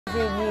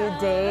New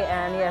day,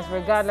 and yes,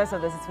 regardless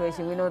of the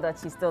situation, we know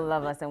that you still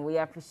love us and we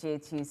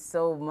appreciate you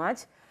so much.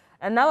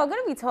 And now we're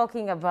going to be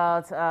talking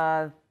about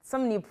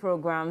some new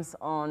programs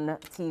on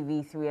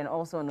TV3 and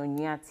also on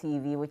Onya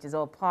TV, which is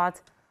all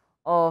part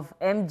of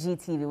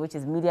MGTV, which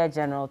is Media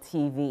General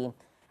TV.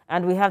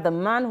 And we have the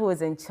man who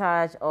is in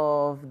charge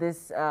of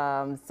this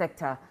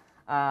sector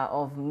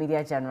of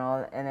Media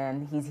General, and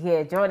then he's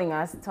here joining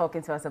us,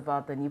 talking to us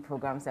about the new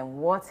programs and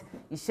what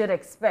you should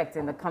expect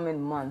in the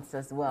coming months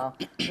as well.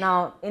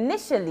 Now,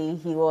 initially,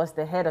 he was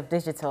the head of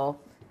digital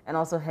and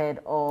also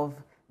head of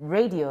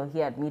radio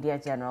here at Media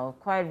General.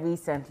 Quite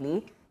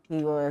recently,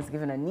 he was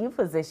given a new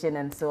position,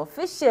 and so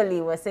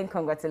officially, we're saying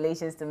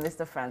congratulations to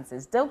Mr.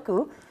 Francis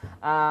Doku.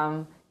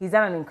 He's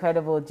done an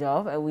incredible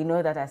job, and we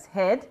know that as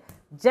head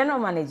general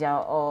manager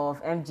of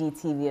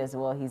MGTV as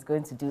well, he's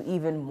going to do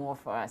even more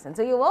for us. And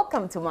so you're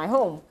welcome to my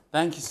home.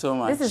 Thank you so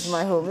much. This is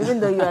my home, even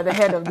though you are the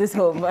head of this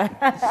home.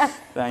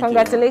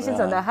 Congratulations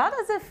on that. How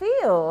does it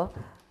feel?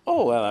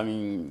 Oh, well, I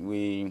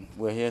mean,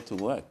 we're here to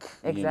work.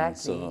 Exactly. You know,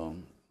 so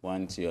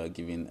once you are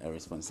given a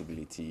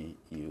responsibility,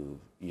 you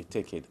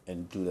take it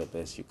and do the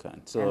best you can.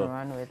 So and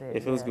run with it,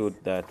 it feels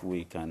good that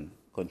we can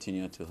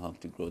continue to help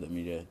to grow the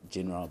Media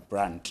General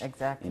brand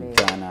in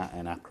Ghana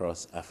and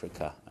across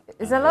Africa.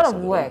 It's a lot of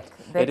work.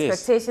 The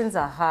expectations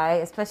are high,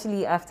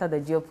 especially after the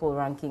Geopoll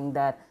ranking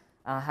that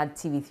had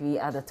TV3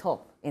 at the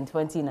top in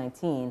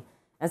 2019.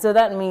 And so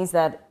that means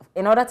that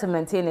in order to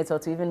maintain it or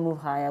to even move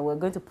higher, we're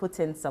going to put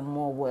in some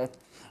more work.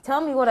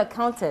 Tell me what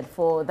accounted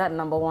for that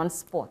 #1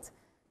 spot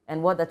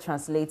and what that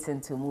translates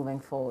into moving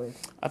forward.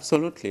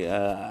 Absolutely.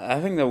 I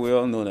think that we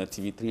all know that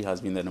TV3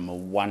 has been the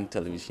 #1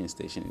 television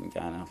station in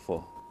Ghana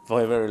for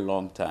a very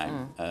long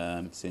time,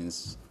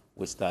 since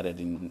we started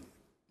in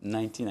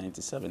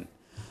 1997.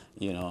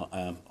 You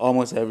know,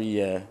 almost every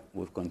year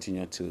we've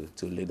continued to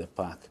lead the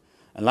pack.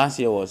 And last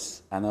year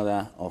was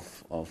another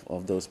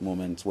of those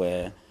moments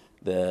where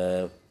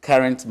the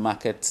current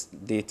market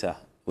data,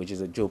 which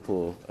is a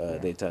Geopoll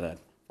data that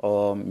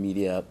all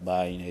media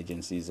buying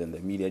agencies and the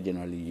media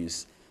generally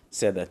use,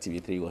 said that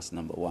TV3 was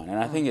 #1. And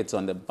I think it's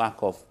on the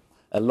back of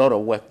a lot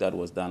of work that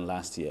was done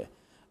last year.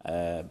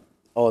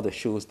 All the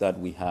shows that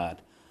we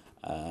had,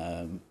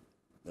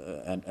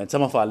 and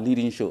some of our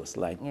leading shows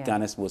like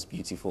Ghana's Most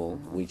Beautiful,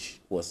 which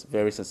was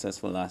very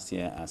successful last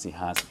year as it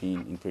has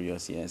been in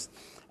previous years.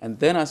 And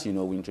then, as you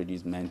know, we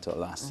introduced Mentor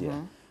last year,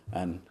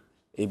 and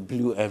it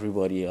blew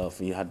everybody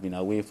off. It had been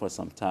away for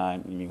some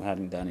time. I mean, we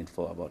hadn't done it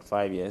for about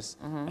 5 years,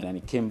 and then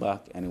it came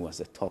back and it was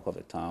the talk of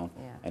the town.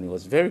 And it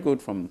was very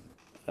good from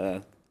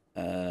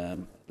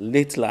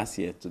late last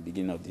year to the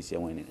beginning of this year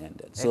when it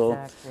ended. So,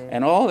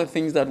 and all the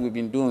things that we've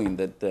been doing,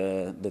 that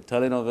the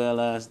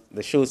telenovelas,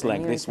 the shows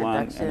like this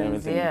one and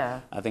everything,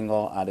 I think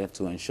all added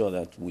to ensure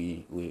that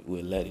we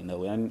led in that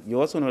way. And you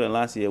also know that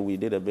last year we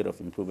did a bit of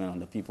improvement on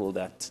the people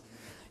that,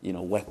 you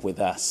know, work with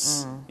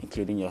us,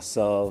 including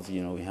yourself.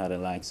 You know, we had the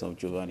likes of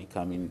Giovanni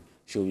coming,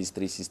 Showbiz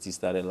 360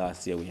 started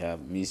last year. We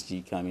have Miss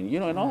G coming, you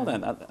know, and all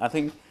that. I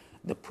think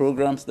the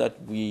programs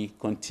that we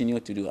continue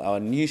to do, our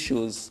new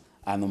shows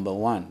are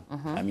 #1.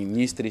 I mean,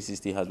 News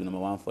 360 has been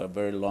 #1 for a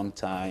very long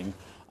time.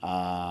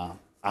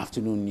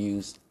 Afternoon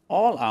news,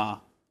 all our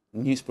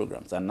news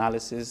programs,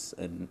 analysis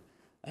and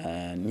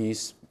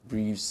news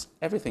briefs,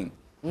 everything.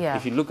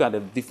 If you look at the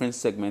different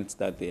segments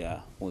that they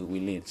are, we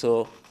lead.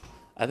 So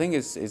I think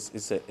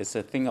it's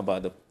a thing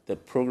about the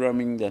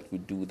programming that we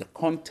do, the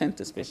content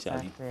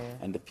especially,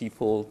 and the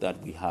people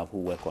that we have who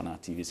work on our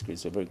TV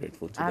screens. We're very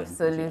grateful to them.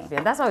 Absolutely,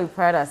 and that's why we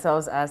pride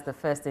ourselves as the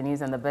first in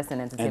news and the best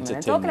in entertainment.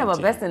 And talking about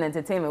best in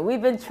entertainment,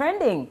 we've been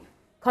trending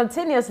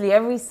continuously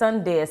every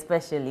Sunday,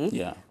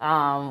 especially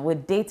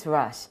with Date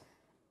Rush.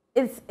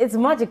 It's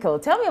magical.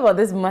 Tell me about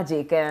this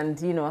magic, and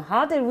you know,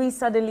 how did we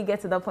suddenly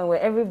get to that point where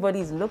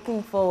everybody's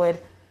looking forward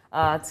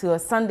to a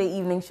Sunday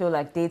evening show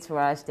like Date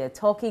Rush? They're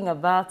talking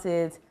about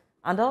it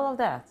and all of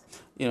that.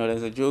 You know,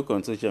 there's a joke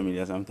on social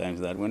media sometimes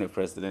that when a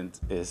president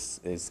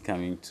is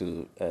coming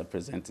to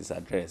present his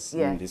address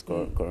in this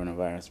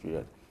coronavirus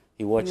period,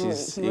 he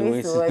watches, he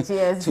waits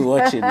to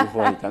watch it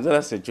before he comes. So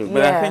that's a joke.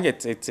 But I think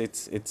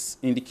it's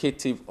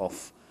indicative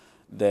of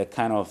the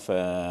kind of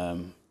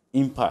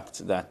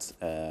impact that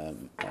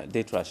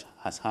Date Rush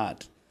has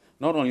had,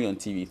 not only on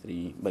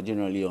TV3, but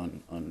generally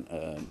on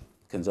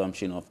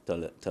consumption of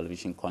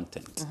television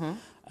content.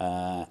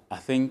 I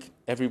think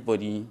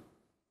everybody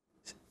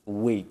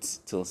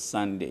waits till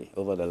Sunday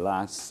over the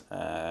last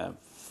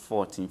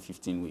 14,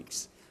 15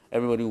 weeks.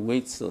 Everybody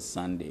waits till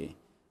Sunday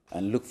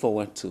and look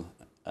forward to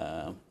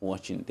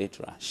watching Date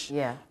Rush.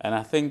 And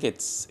I think it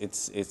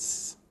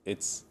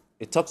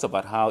talks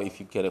about how if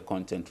you get the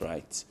content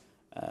right,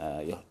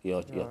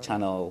 your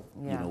channel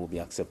you know, will be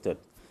accepted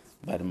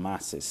by the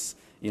masses.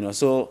 You know,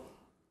 so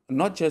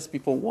not just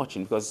people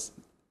watching, because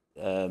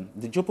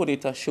the Geopoll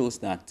data shows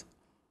that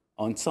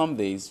on some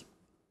days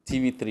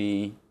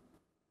TV3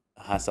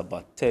 has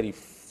about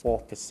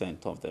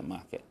 34% of the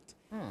market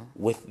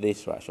with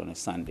Date Rush on a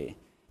Sunday.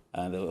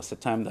 And there was a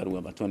time that we were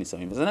about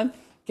 27%. And then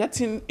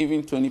getting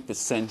even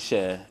 20%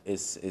 share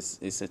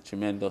is a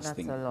tremendous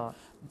thing. That's a lot.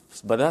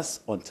 but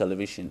that's on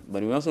television.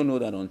 But we also know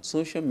that on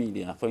social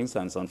media, for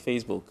instance, on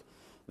Facebook,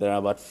 there are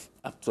about,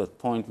 up to a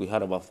point, we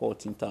had about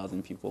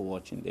 14,000 people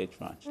watching Date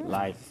Trash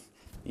live,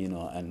 you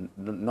know, and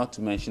not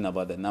to mention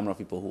about the number of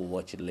people who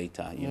watch it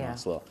later, you know,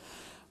 as well.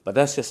 But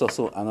that's just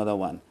also another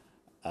one.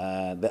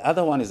 The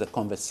other one is a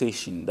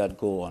conversation that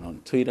go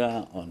on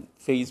Twitter, on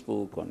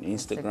Facebook, on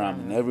Instagram,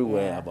 and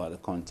everywhere about the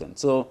content.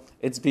 So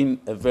it's been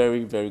a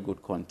very, very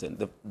good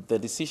content. The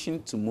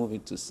decision to move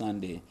it to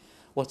Sunday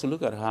was to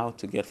look at how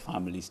to get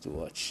families to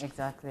watch.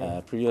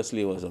 Exactly.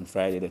 Previously, it was on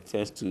Friday. The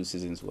first 2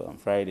 seasons were on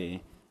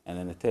Friday, and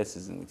then the third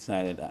season we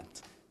decided that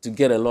to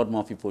get a lot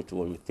more people to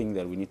watch, we think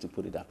that we need to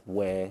put it up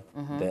where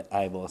the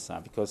eyeballs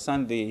are. Because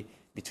Sunday,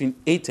 between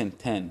 8 and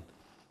 10,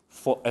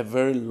 for a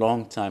very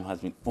long time has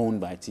been owned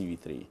by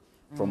TV3.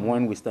 From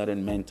when we started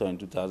Mentor in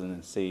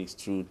 2006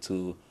 through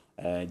to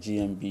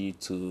GMB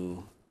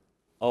to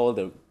all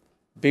the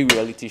big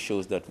reality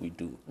shows that we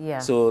do.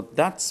 So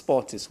that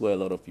spot is where a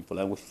lot of people,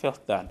 and we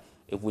felt that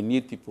if we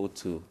need people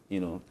to, you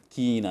know,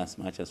 key in as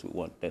much as we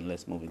want, then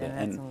let's move it there.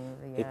 And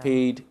it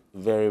paid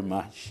very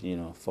much, you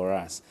know, for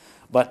us.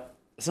 But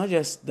it's not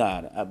just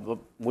that.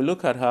 We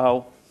look at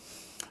how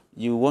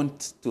you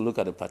want to look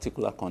at a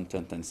particular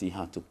content and see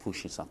how to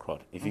push it across.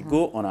 If you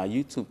go on our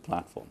YouTube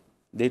platform,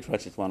 Date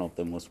Trash is one of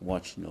the most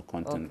watched, you know,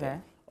 content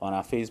there. On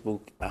our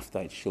Facebook, after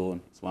it's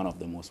shown, it's one of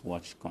the most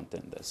watched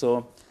content there.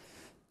 So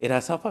it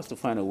has helped us to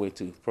find a way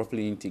to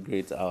properly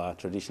integrate our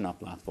traditional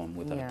platform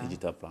with our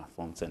digital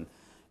platforms, and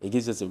it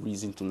gives us a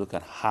reason to look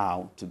at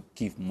how to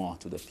give more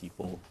to the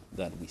people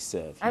that we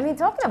serve. I mean,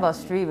 talking about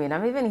streaming,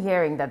 I'm even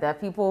hearing that there are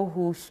people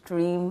who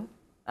stream.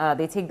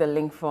 They take the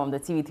link from the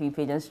TV3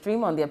 page and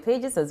stream on their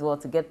pages as well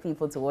to get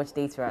people to watch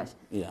Date Trash.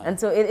 And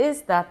so it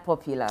is that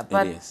popular.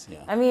 But it is,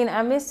 I mean,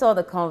 I missed all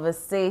the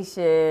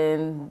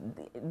conversation.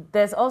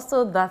 There's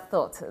also that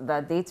thought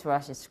that Date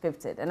Trash is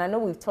scripted. And I know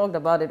we've talked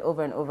about it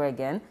over and over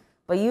again,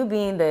 but you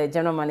being the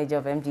general manager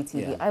of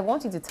MGTV, I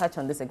want you to touch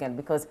on this again,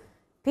 because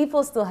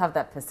people still have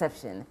that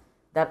perception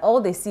that all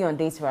they see on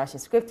Date Trash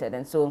is scripted,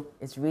 and so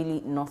it's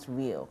really not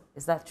real.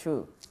 Is that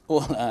true?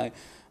 Well,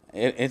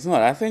 it's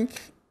not. I think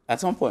at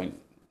some point,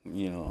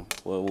 you know,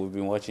 well, we've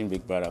been watching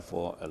Big Brother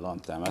for a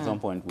long time. At some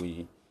point,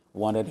 we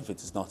wondered if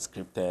it is not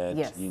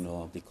scripted, you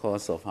know,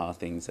 because of how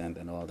things end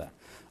and all that.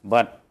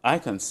 But I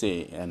can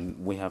say,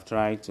 and we have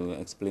tried to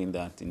explain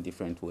that in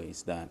different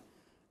ways, that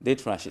Date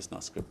Trash is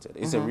not scripted.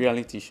 It's a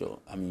reality show.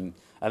 I mean,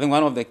 I think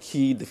one of the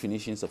key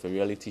definitions of a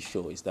reality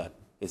show is that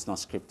it's not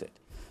scripted.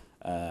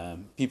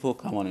 People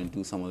come on and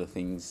do some of the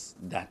things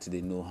that they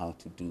know how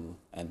to do,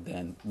 and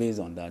then based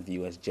on that,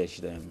 viewers judge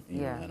them,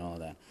 you know, and all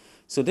that.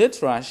 So Date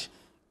Trash,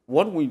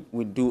 what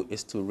we do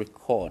is to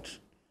record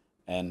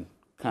and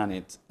can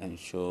it and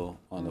show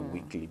on a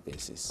weekly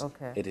basis.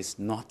 It is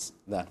not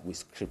that we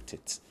script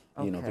it,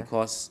 you know,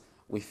 because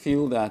we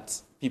feel that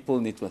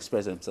people need to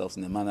express themselves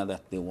in the manner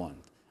that they want.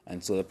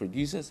 And so the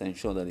producers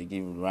ensure that they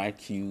give the right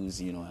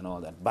cues, you know, and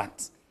all that,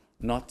 but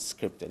not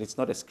scripted. It's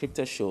not a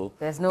scripted show.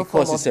 There's no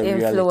because form it's of a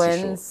reality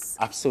influence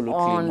show. Absolutely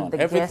on not. the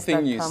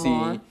Everything you see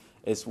on.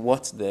 is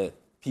what the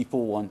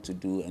people want to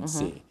do and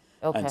say.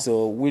 And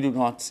so we do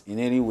not in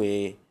any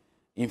way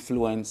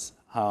influence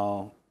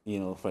how, you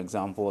know, for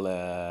example,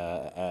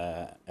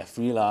 a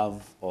Free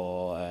Love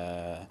or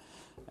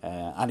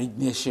an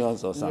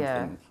Ignatius or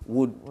something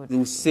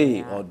would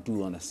say or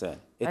do on a set.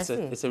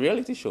 It's a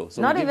reality show.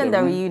 So not even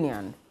the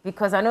reunion,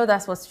 because I know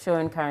that's what's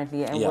showing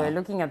currently, and we're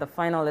looking at the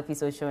final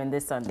episode showing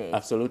this Sunday.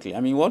 Absolutely. I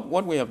mean,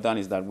 what we have done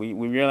is that we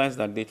realized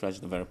that Date Trash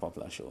is a very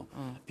popular show.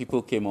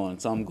 People came on,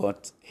 some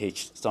got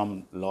hitched,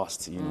 some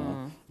lost, you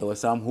know. There were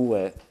some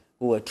who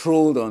were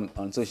trolled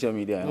on social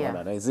media and all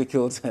that,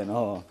 Ezekiel and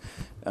all.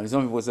 And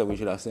some people said we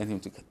should have sent him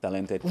to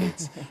Talented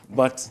Kids.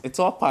 But it's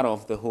all part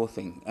of the whole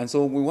thing. And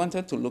so we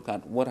wanted to look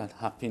at what had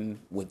happened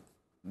with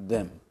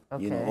them,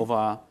 you know,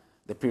 over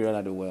the period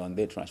that they were on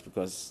Date Trash,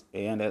 because it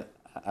ended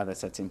at a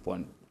certain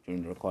point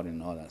during the recording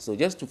and all that. So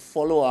just to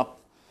follow up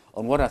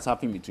on what has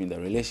happened between the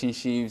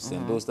relationships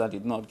and those that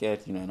did not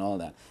get, you know, and all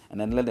that. And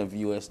then let the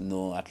viewers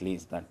know at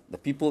least that the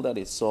people that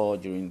they saw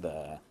during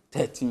the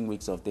 13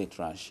 weeks of Date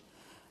Trash,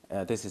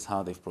 this is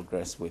how they've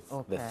progressed with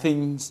the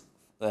things,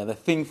 the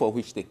thing for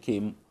which they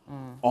came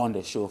on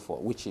the show for,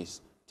 which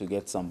is to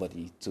get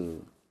somebody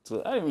to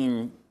I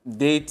mean,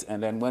 date,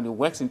 and then when it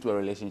works into a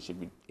relationship,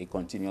 it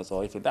continues,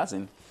 or if it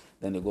doesn't,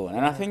 then they go on.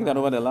 And I think that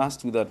over the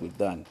last 2 that we've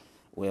done,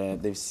 where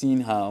they've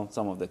seen how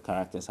some of the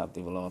characters have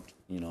developed,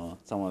 you know,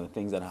 some of the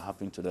things that are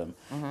happening to them,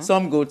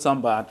 some good,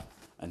 some bad,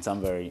 and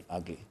some very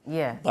ugly.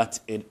 But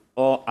it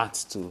all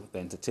adds to the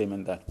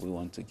entertainment that we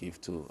want to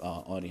give to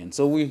our audience.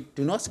 So we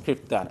do not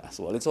script that as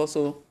well. It's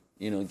also,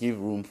 you know, give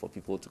room for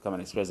people to come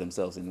and express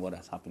themselves in what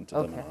has happened to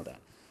them and all that.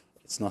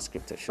 It's not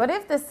scripted show. But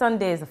if this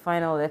Sunday is the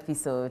final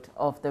episode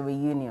of the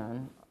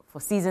reunion for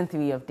season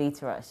 3 of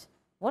Date Rush,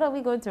 what are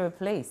we going to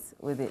replace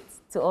with it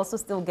to also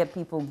still get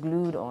people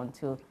glued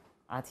onto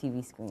our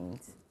TV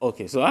screens?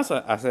 Okay, so as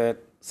I said,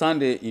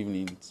 Sunday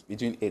evenings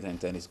between 8 and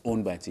 10 is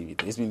owned by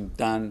TV3. It's been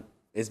done,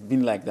 it's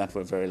been like that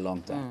for a very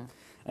long time.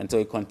 And so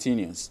it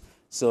continues.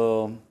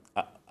 So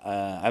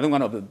I think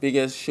one of the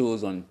biggest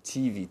shows on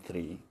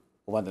TV3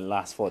 over the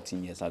last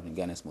 14 years has been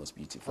Ghana's Most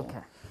Beautiful. Okay.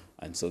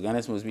 And so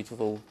Ghana's Most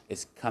Beautiful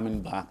is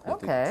coming back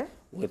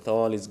with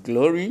all its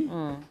glory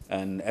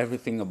and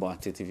everything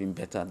about it even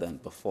better than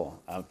before.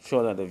 I'm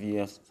sure that the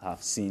viewers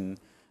have seen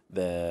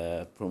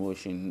the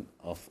promotion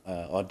of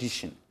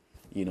audition,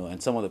 you know,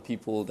 and some of the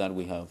people that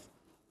we have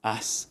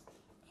asked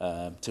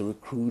to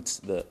recruit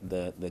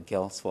the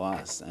girls for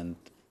us. And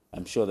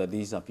I'm sure that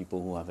these are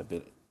people who have a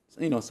bit,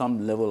 you know,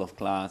 some level of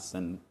class,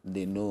 and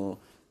they know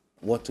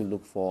what to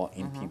look for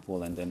in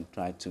people and then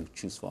try to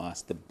choose for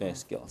us the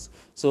best girls.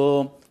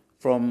 So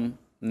from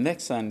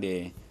next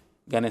Sunday,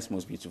 Ghana's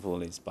Most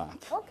Beautiful is back.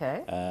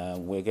 Okay.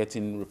 We're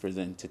getting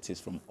representatives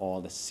from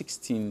all the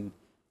 16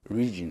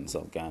 regions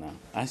of Ghana.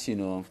 As you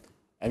know,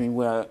 I mean,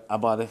 we're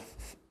about the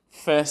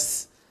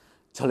first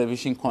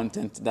television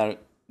content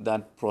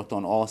that brought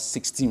on all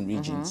 16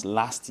 regions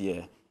last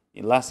year.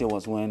 Last year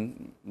was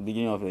when,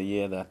 beginning of the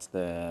year, that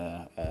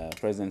the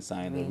president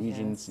signed the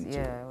regions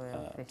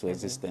into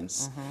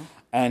existence.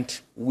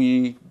 And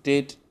we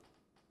did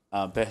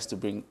our best to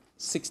bring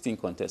 16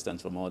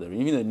 contestants from all the,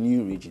 even the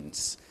new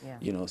regions.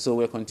 You know, so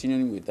we're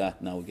continuing with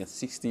that now. We get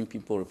 16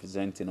 people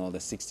representing all the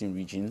 16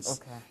 regions.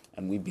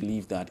 And we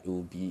believe that it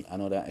will be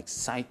another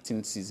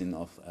exciting season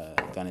of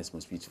Ghana's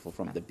Most Beautiful,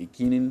 from the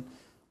beginning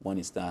when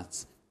it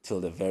starts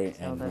till the very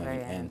end when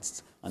it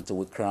ends, until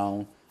we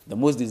crown the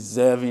most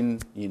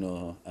deserving, you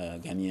know,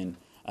 Ghanaian.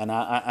 And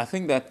I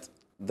think that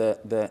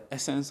the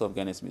essence of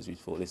Ghana's Most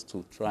Beautiful is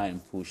to try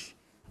and push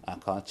our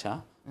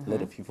culture, let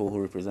the people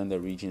who represent the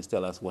regions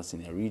tell us what's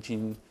in their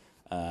region.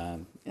 I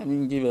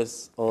mean, give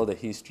us all the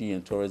history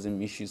and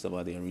tourism issues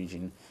about their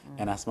region,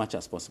 and as much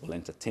as possible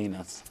entertain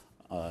us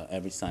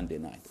every Sunday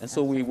night. And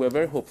so we're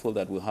very hopeful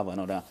that we'll have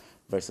another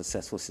very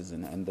successful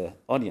season, and the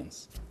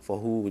audience for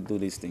who would do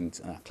these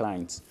things,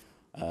 clients,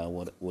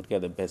 would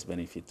get the best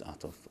benefit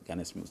out of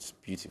Ghana's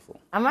Most Beautiful.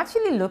 I'm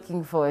actually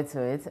looking forward to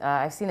it.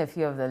 I've seen a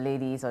few of the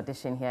ladies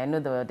audition here. I know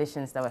there were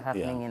auditions that were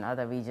happening in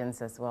other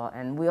regions as well.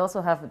 And we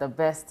also have the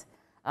best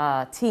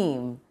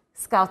team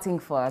scouting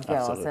for our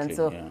girls. Absolutely, and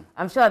so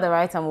I'm sure at the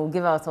right time we'll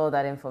give out all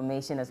that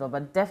information as well.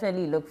 But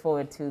definitely look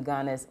forward to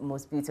Ghana's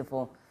Most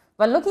Beautiful.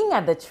 But looking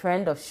at the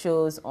trend of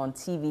shows on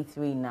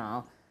TV3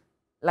 now,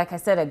 like I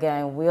said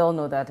again, we all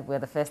know that we're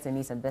the first in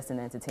news and best in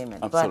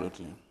entertainment.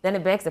 Absolutely. But then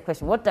it begs the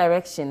question, what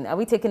direction? Are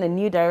we taking a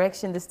new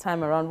direction this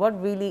time around? What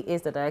really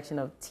is the direction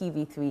of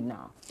TV3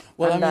 now?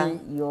 Well, under I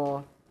mean,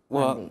 your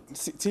mandate?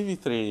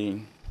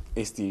 TV3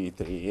 is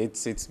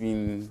TV3. It's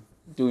been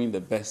doing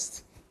the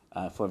best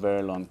for a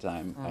very long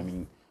time. I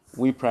mean,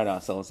 we pride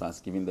ourselves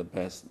as giving the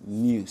best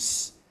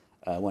news.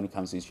 When it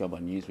comes to issue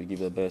about news, we give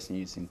the best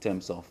news in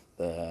terms of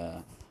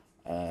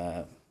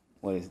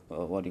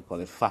what do you call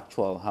it,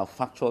 factual, how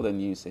factual the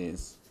news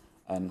is,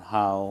 and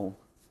how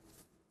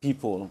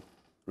people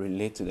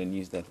relate to the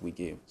news that we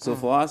give. So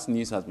for us,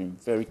 news has been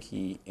very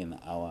key in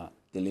our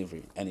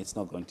delivery, and it's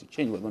not going to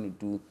change. We're going to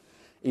do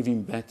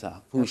even better,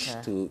 push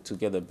to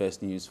get the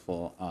best news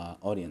for our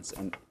audience.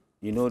 And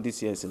you know,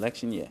 this year is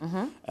election year,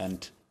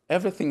 and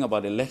everything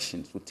about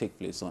elections will take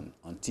place on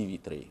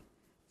TV3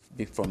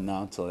 from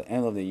now till the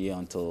end of the year,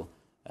 until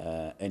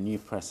a new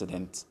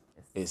president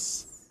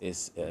is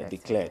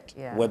declared,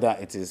 whether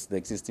it is the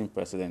existing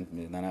president,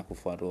 Nana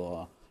Akufo-Addo,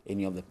 or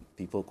any of the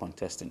people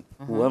contesting.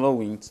 Whoever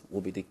wins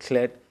will be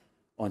declared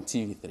on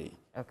TV3.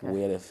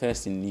 We are the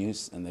first in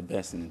news and the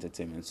best in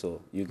entertainment. So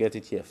you get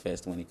it here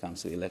first when it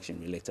comes to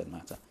election-related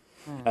matter.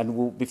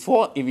 And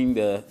before even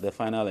the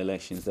final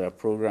elections, there are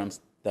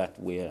programs that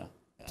we're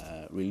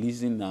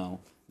releasing now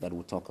that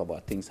will talk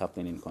about things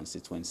happening in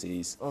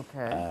constituencies,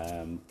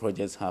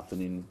 projects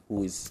happening,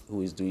 who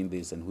is doing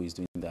this and who is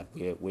doing that.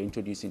 We're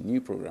introducing new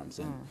programs,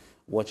 and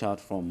watch out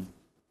from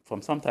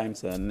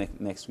sometimes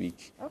next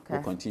week.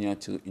 We'll continue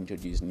to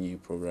introduce new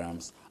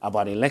programs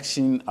about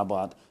election,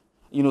 about,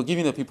 you know,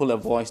 giving the people a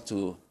voice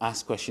to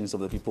ask questions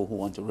of the people who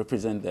want to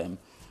represent them,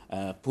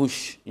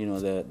 push, you know,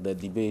 the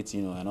debate,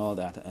 you know, and all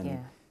that, and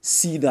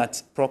see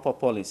that proper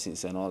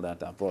policies and all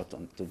that are brought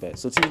on to bear.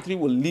 So TV3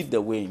 will lead the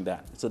way in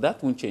that. So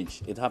that won't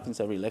change. It happens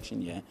every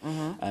election year,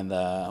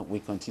 and we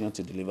continue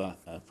to deliver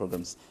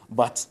programs.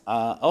 But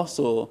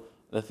also,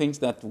 the things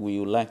that we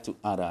would like to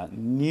add are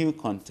new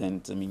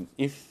content. I mean,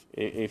 if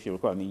you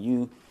recall, I mean,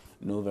 you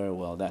know very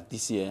well that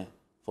this year,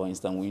 for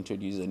instance, we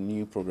introduced a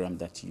new program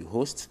that you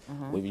host.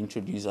 We've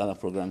introduced other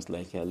programs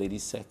like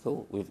Ladies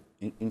Circle.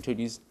 We've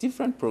introduced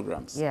different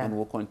programs, and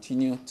we'll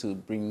continue to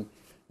bring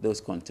those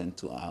content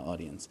to our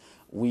audience.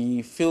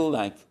 We feel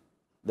like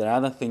there are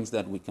other things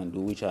that we can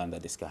do which are under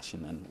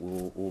discussion, and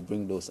we'll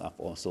bring those up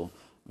also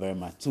very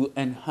much to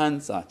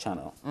enhance our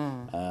channel.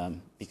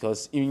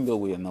 Because even though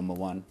we are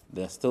 #1,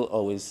 there's still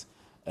always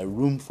a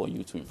room for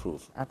you to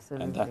improve.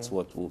 Absolutely. And that's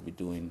what we'll be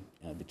doing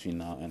between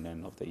now and the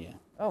end of the year.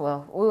 Oh,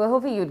 well, we were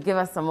hoping you'd give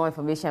us some more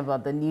information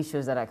about the new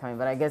shows that are coming,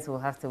 but I guess we'll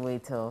have to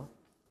wait till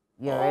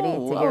you're ready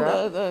to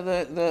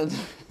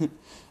give up.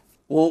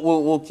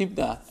 We'll keep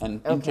that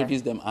and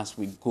introduce them as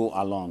we go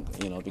along,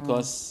 you know,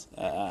 because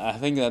I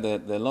think that there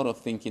are a lot of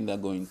thinking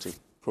that go into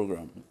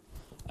program,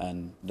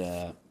 and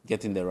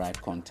getting the right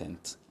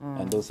content.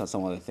 And those are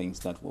some of the things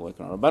that we're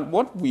working on. But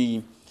what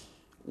we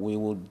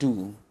will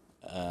do,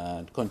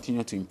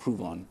 continue to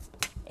improve on,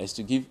 is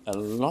to give a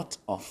lot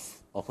of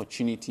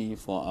opportunity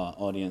for our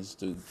audience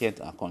to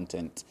get our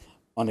content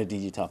on the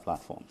digital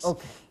platforms.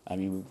 Okay. I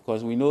mean,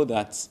 because we know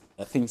that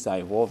things are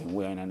evolving.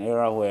 We're in an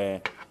era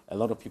where a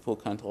lot of people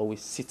can't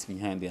always sit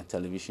behind their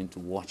television to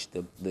watch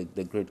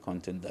the great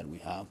content that we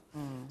have.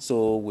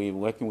 So we're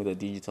working with the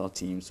digital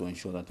teams to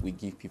ensure that we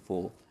give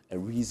people a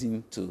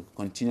reason to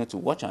continue to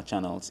watch our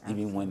channels,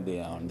 even when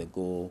they are on the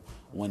go,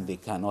 when they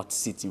cannot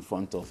sit in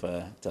front of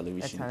a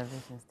television.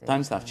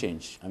 Times have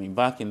changed. I mean,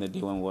 back in the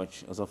day when we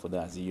watch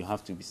Osofodazi, you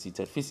have to be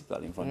seated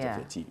physically in front of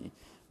your TV.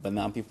 But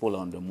now people are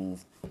on the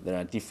move. There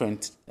are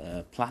different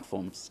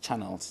platforms,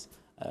 channels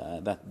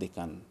that they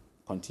can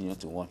continue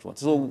to watch.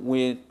 So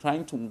we're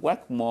trying to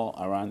work more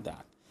around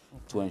that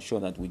to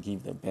ensure that we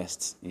give the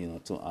best,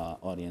 to our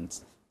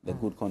audience, the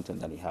good content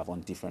that we have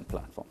on different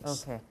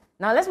platforms. Okay.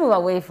 Now let's move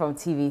away from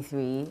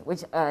TV3,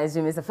 which I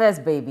assume is the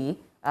first baby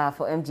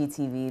for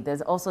MGTV.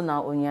 There's also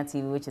now Onua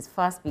TV, which is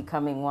fast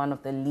becoming one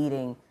of the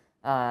leading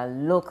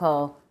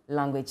local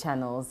language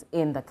channels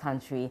in the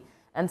country.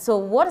 And so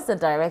what is the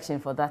direction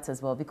for that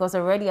as well? Because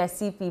already I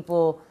see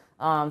people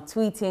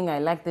tweeting, I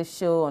like this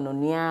show on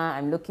Onua,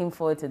 I'm looking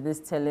forward to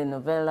this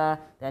telenovela,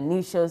 there are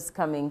new shows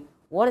coming.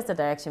 What is the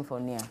direction for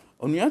Onua?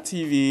 Onua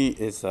TV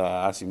is,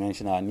 as you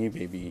mentioned, our new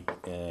baby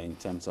in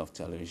terms of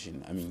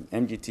television. I mean,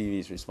 MGTV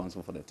is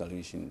responsible for the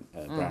television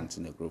brands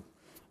in the group.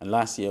 And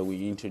last year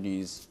we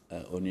introduced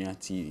Onua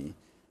TV.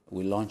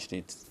 We launched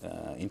it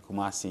in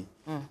Kumasi.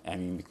 I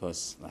mean,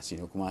 because, as you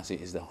know,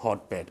 Kumasi is the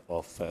hotbed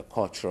of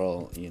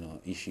cultural,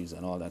 issues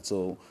and all that.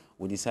 So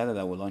we decided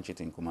that we'll launch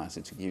it in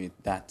Kumasi to give it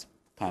that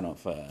kind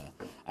of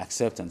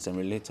acceptance and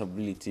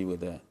relatability with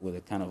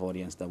the kind of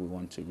audience that we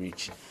want to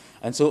reach.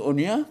 And so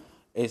Onua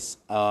is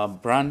a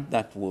brand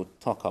that will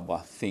talk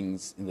about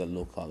things in the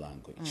local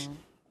language.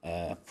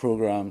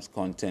 Programs,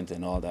 content,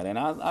 and all that. And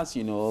as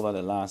you know, over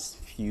the last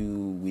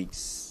few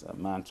weeks,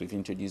 months, we've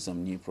introduced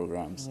some new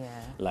programs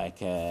like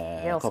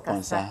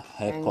Kokonsa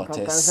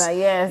Headquarters,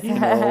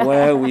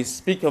 where we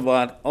speak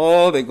about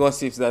all the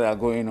gossips that are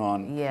going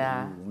on.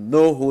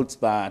 No holds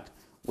barred,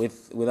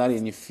 without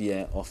any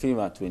fear or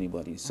favor to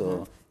anybody.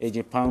 So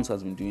AJ Pounds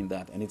has been doing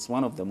that, and it's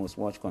one of the most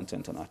watched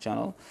content on our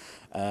channel.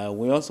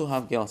 We also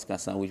have Girls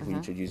Casa, which we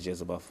introduced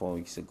just about 4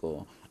 weeks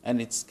ago,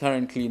 and it's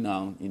currently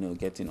now,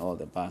 getting all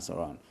the buzz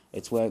around.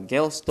 It's where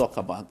girls talk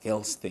about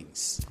girls'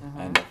 things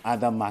and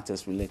other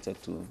matters related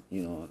to,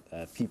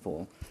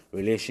 people,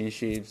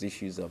 relationships,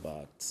 issues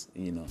about,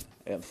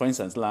 for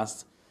instance,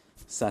 last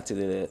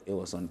Saturday it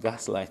was on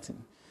gaslighting.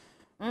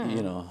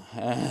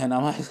 And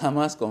I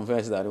must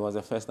confess that it was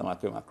the first time I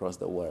came across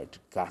the word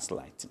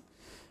gaslighting,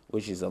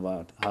 which is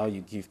about how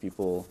you give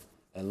people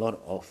a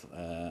lot of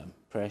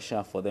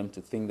pressure for them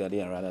to think that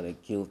they are rather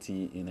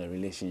guilty in a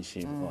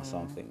relationship or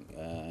something.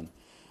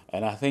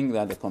 And I think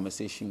that the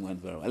conversation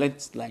went very well.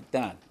 It's like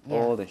that,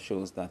 all the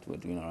shows that we're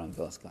doing around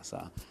Girls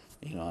Casa,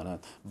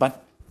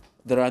 But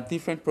there are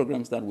different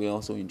programs that we're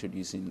also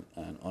introducing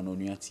on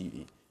Onua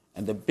TV.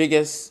 And the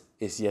biggest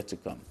is yet to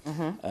come.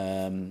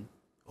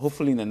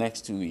 Hopefully in the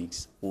next 2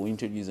 weeks, we'll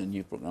introduce a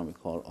new program we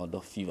call Odo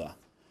Fever.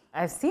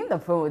 I've seen the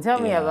promo. Tell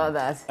me about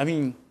that. I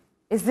mean,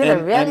 is it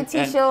a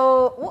reality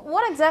show?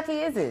 What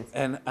exactly is it?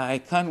 And I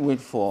can't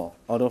wait for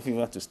Odo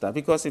Fever to start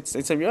because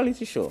it's a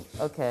reality show.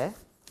 Okay.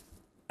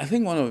 I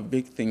think one of the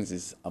big things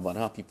is about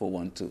how people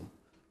want to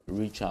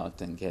reach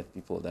out and get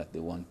people that they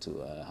want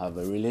to have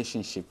a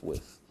relationship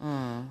with.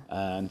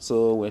 And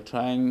so we're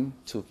trying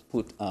to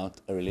put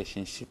out a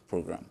relationship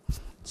program.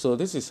 So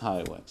this is how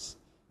it works.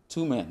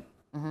 2 men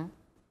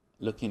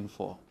looking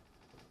for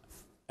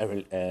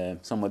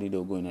somebody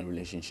they'll go in a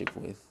relationship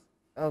with.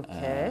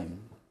 Okay.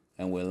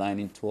 And we're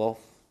lining 12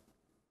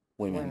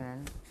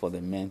 women for the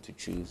men to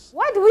choose.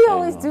 Why do we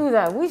always do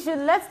that? We should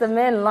let the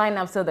men line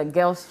up so the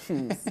girls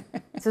choose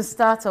to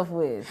start off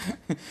with.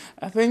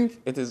 I think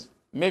it is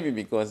maybe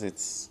because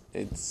it's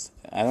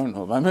I don't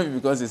know, but maybe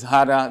because it's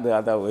harder the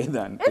other way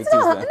than it's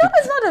not. No,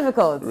 it's not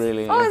difficult.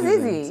 Really? Oh, it's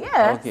easy.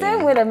 Yeah. Okay.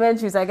 Same way the men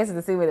choose. I guess it's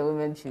the same way the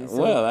women choose.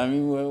 So. Well, I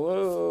mean,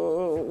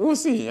 we'll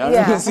see.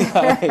 We'll see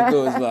how it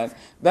goes. But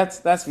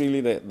that's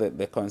really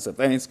the concept,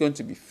 and it's going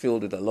to be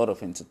filled with a lot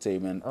of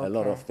entertainment, a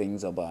lot of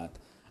things about.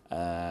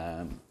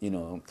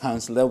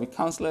 There'll be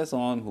counselors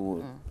on who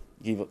will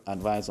give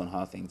advice on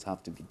how things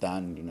have to be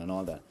done, and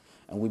all that.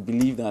 And we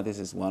believe that this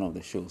is one of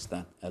the shows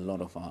that a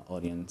lot of our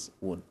audience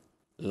would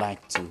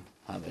like to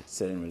have a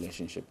certain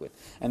relationship with.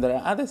 And there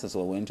are others as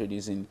well. We're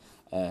introducing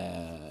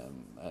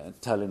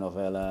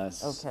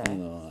telenovelas,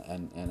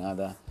 and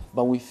other.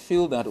 But we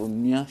feel that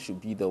Onua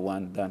should be the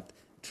one that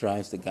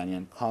drives the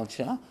Ghanaian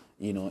culture,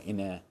 in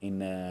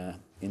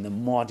a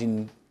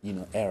modern,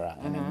 era,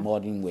 in a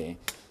modern way,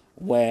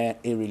 where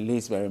it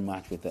relates very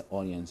much with the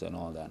audience and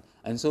all that.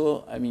 And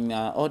so, I mean,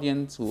 our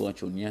audience who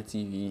watch Onua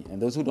TV,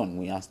 and those who don't,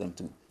 we ask them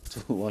to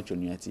watch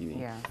Onua TV.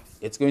 Yeah.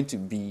 It's going to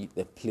be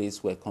the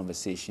place where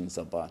conversations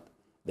about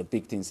the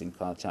big things in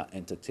culture,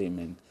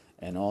 entertainment,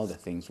 and all the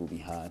things will be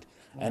heard.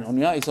 Yeah. And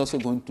Onua is also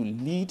going to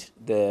lead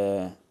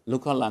the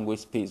local language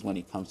space when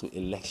it comes to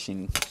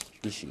election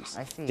issues.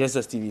 I see. Just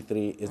as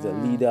TV3 is the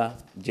leader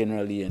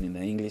generally and in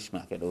the English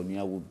market,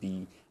 Onua will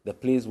be the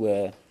place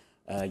where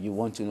you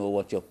want to know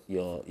what your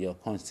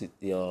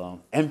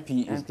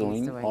MP is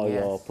doing, or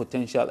your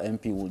potential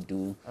MP will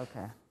do.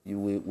 Okay.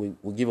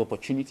 We give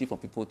opportunity for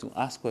people to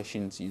ask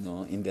questions,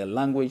 in their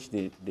language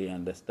they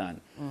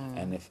understand,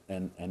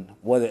 and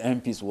what the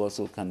MPs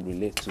also can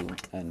relate to,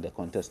 and the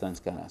contestants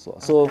can as well.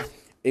 Okay. So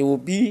it will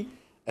be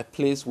a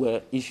place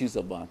where issues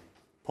about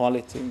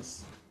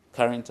politics,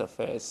 current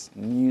affairs,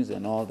 news,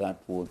 and all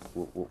that will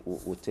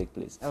take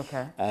place.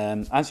 Okay.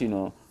 As you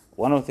know,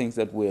 one of the things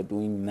that we're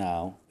doing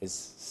now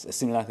is a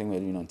similar thing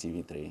we're doing on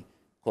TV3,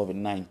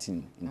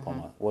 COVID-19 in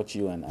common. What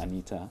you and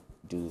Anita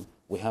do,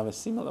 we have a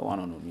similar one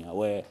on Onua,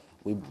 where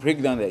we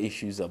break down the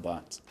issues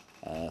about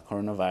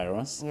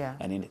coronavirus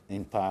and its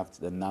impact,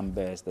 the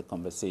numbers, the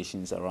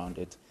conversations around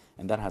it,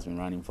 and that has been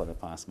running for the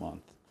past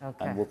month.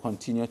 Okay. And we'll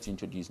continue to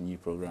introduce new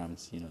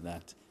programs,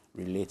 that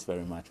relates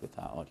very much with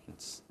our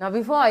audience. Now,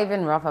 before I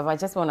even wrap up, I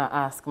just want to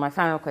ask, my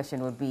final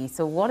question would be,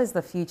 so what is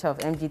the future of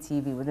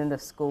MGTV within the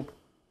scope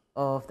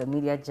of the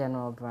Media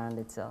General brand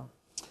itself?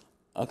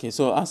 Okay,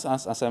 so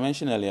as I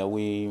mentioned earlier,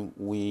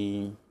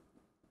 we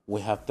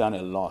have done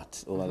a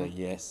lot over the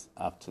years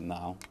up to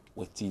now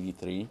with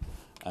TV3,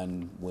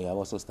 and we have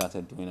also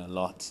started doing a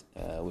lot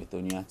with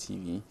Onua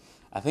TV.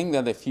 I think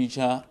that the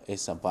future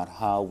is about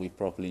how we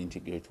properly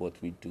integrate what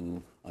we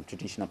do on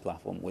traditional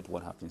platform with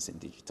what happens in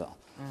digital.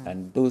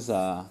 And those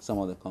are some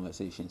of the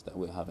conversations that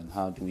we're having.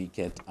 How do we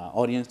get our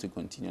audience to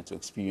continue to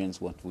experience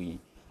what we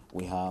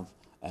have,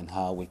 and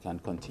how we can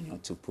continue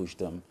to push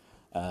them,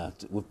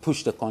 we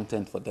push the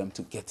content for them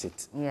to get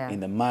it in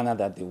the manner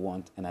that they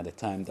want and at the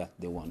time that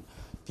they want.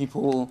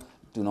 People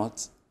do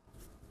not,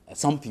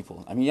 some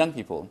people, young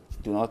people,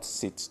 do not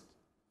sit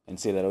and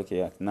say that,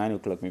 okay, at 9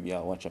 o'clock maybe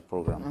I'll watch a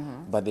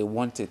program, but they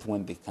want it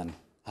when they can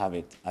have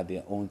it at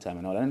their own time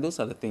and all that. And those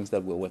are the things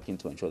that we're working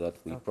to ensure that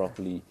we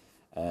properly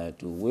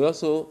do. We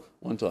also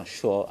want to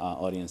assure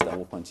our audience that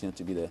we'll continue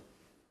to be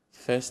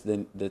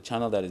the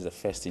channel that is the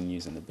first in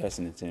news and the best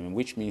in entertainment,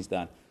 which means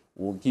that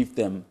we'll give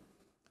them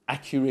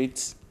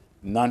accurate,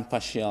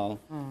 non-partial,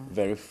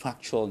 very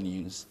factual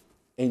news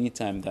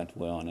anytime that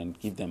we're on, and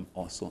give them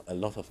also a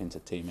lot of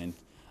entertainment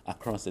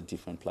across the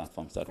different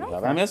platforms that we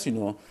have. As you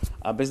know,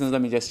 our business,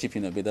 let me just chip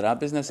in a bit, that our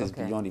business is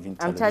beyond even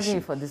television. I'm charging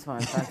you for this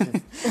one,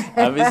 Francis.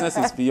 Our business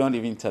is beyond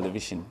even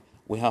television.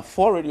 We have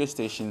 4 radio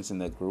stations in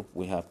the group.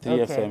 We have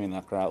 3FM in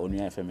Accra,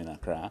 Onua FM in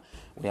Accra.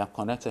 We have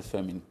Connect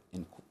FM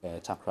in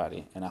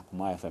Takoradi, and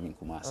Akuma FM in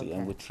Kumasi.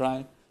 And we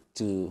try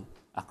to,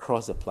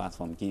 across the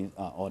platform, give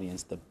our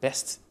audience the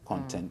best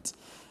content.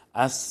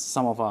 As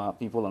some of our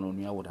people on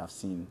Onua would have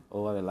seen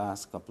over the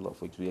last couple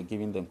of weeks, we are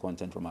giving them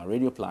content from our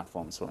radio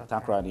platforms, from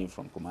Takoradi,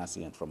 from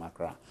Kumasi, and from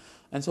Accra.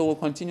 And so we'll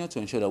continue to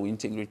ensure that we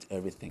integrate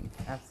everything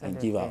and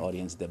give our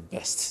audience the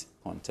best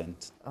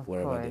content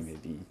wherever they may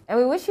be. And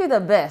we wish you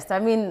the best.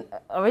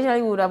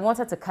 Originally we would have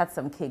wanted to cut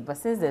some cake, but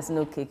since there's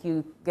no cake,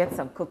 you get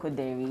some cocoa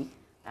dairy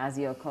as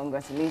your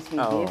congratulatory gift.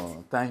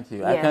 Oh, thank you.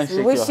 Yes, I can shake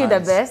we wish you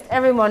hands. the best.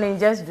 Every morning,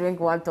 just drink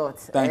one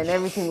thought, and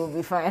everything will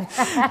be fine.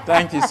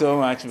 Thank you so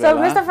much,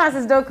 Bella. So Mr.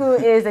 Francis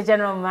Doku is the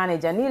general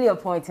manager, newly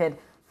appointed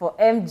for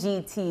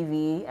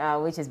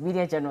MGTV, which is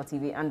Media General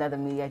TV under the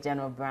Media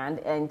General brand,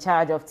 in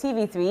charge of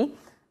TV3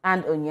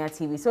 and Onua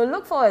TV. So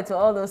look forward to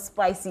all those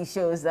spicy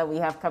shows that we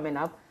have coming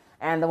up,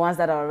 and the ones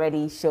that are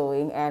already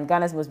showing. And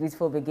Ghana's Most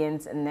Beautiful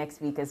begins next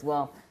week as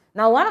well.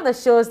 Now, one of the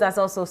shows that's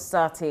also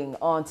starting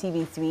on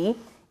TV3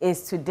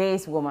 is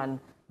Today's Woman.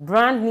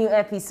 Brand new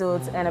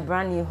episodes and a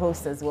brand new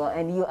host as well.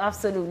 And you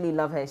absolutely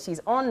love her. She's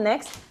on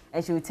next,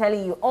 and she'll be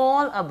telling you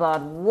all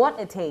about what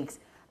it takes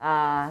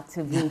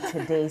to be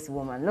today's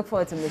woman. Look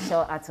forward to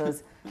Michelle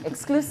Atto's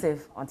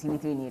exclusive on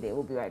TV3 New Day.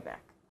 We'll be right back.